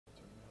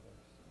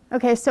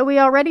Okay, so we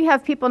already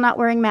have people not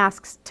wearing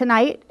masks.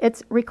 Tonight,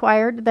 it's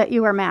required that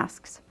you wear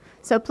masks.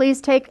 So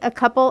please take a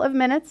couple of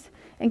minutes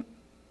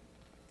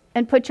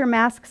and put your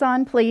masks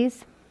on,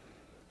 please,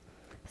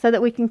 so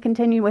that we can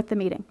continue with the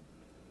meeting.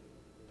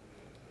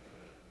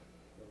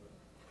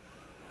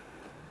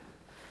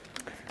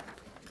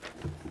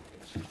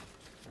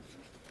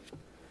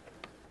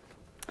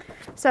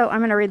 So I'm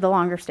going to read the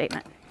longer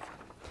statement.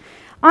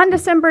 On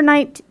December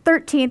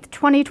 13th,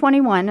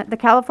 2021, the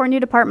California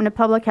Department of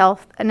Public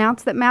Health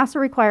announced that masks are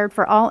required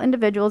for all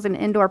individuals in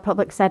indoor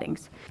public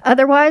settings.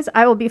 Otherwise,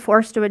 I will be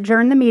forced to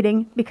adjourn the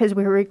meeting because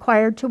we are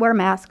required to wear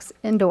masks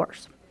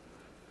indoors.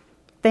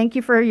 Thank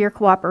you for your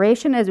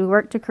cooperation as we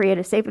work to create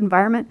a safe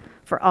environment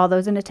for all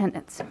those in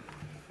attendance.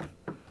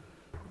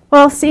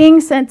 Well,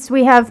 since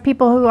we have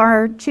people who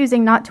are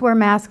choosing not to wear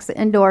masks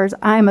indoors,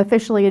 I'm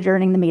officially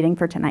adjourning the meeting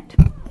for tonight.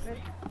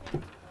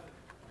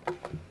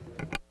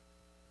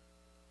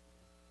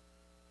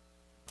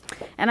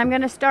 And I'm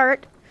going to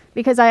start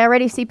because I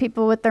already see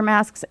people with their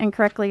masks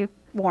incorrectly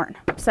worn.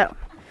 So,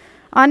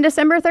 on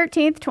December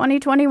 13th,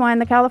 2021,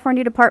 the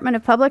California Department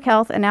of Public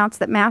Health announced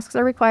that masks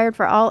are required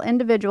for all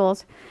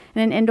individuals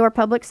in an indoor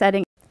public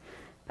setting.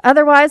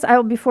 Otherwise, I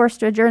will be forced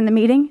to adjourn the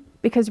meeting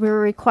because we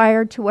were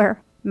required to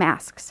wear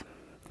masks.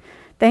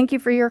 Thank you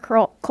for your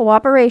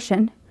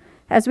cooperation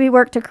as we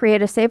work to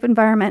create a safe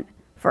environment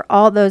for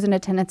all those in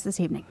attendance this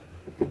evening.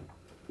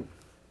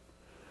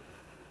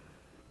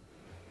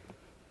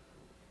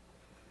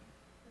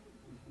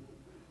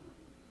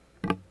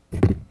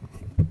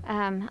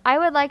 I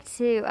would like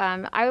to,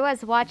 I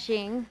was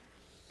watching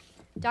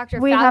Dr.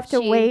 Fauci. We have to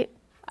wait.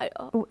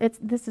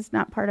 This is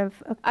not part of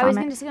a comment. I was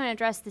just going to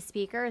address the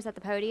speakers at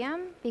the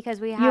podium because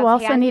we have You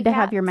also need to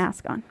have handicapped. your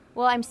mask on.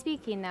 Well, I'm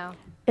speaking though.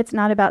 It's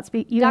not about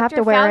speak. You have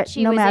to wear it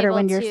no matter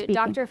when you're speaking.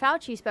 Dr.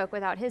 Fauci spoke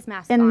without his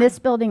mask on. In this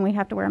building, we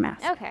have to wear a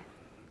mask. Okay.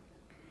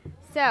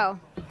 So.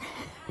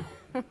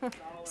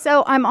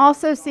 So I'm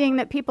also seeing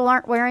that people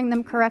aren't wearing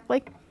them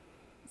correctly.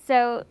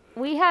 So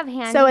we have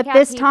handicapped So at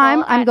this time,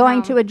 people I'm at going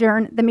home. to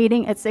adjourn the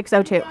meeting at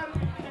 6:02.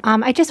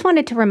 I just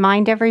wanted to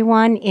remind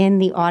everyone in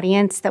the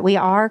audience that we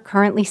are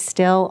currently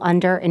still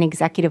under an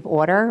executive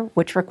order,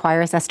 which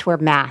requires us to wear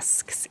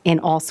masks in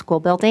all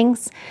school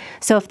buildings.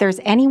 So if there's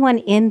anyone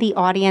in the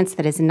audience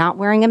that is not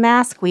wearing a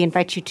mask, we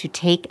invite you to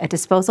take a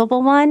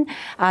disposable one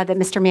that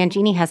Mr.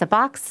 Mangini has a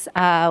box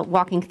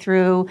walking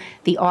through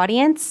the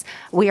audience.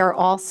 We are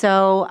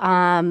also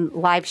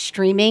live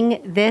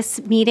streaming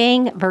this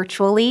meeting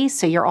virtually,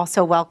 so you're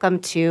also welcome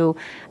to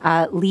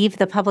leave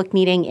the public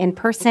meeting in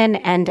person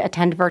and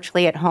attend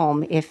virtually at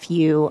home if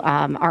you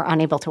are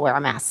unable to wear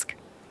a mask.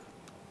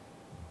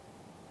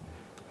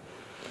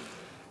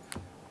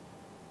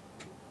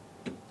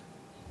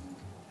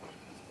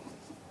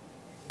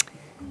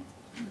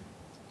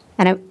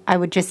 And I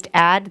would just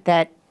add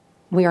that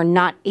we are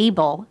not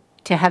able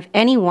to have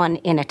anyone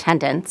in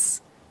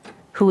attendance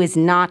who is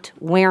not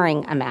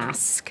wearing a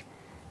mask.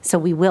 So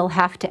we will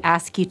have to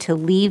ask you to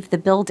leave the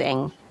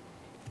building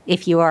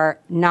if you are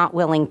not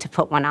willing to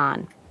put one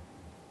on.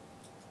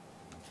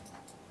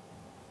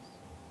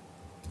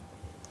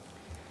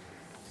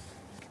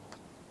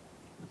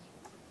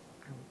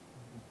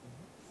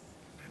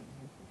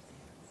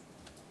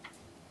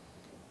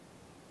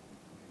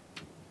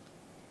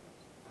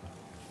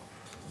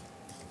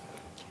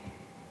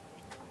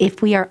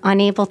 If we are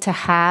unable to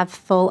have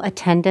full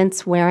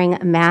attendance wearing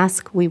a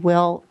mask, we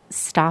will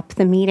stop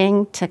the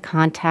meeting to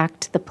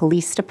contact the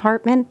police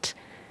department.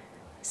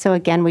 So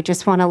again, we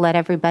just want to let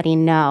everybody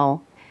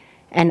know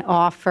and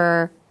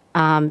offer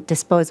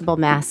disposable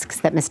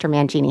masks that Mr.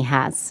 Mangini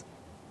has.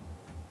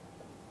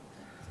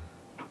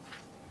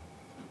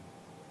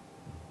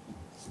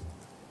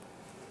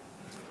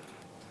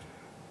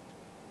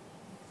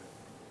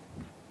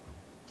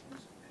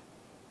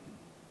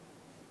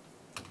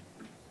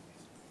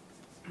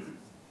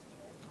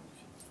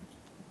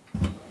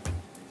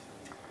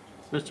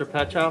 Mr.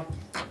 Petchow,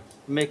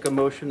 make a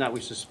motion that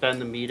we suspend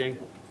the meeting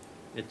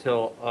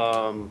until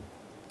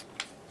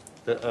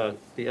the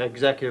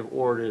executive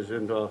order is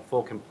in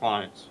full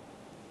compliance.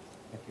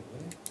 Thank you,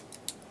 William.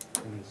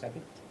 And a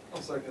second?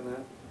 I'll second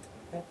that.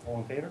 Okay, all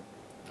in favor?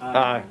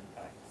 Aye. Aye.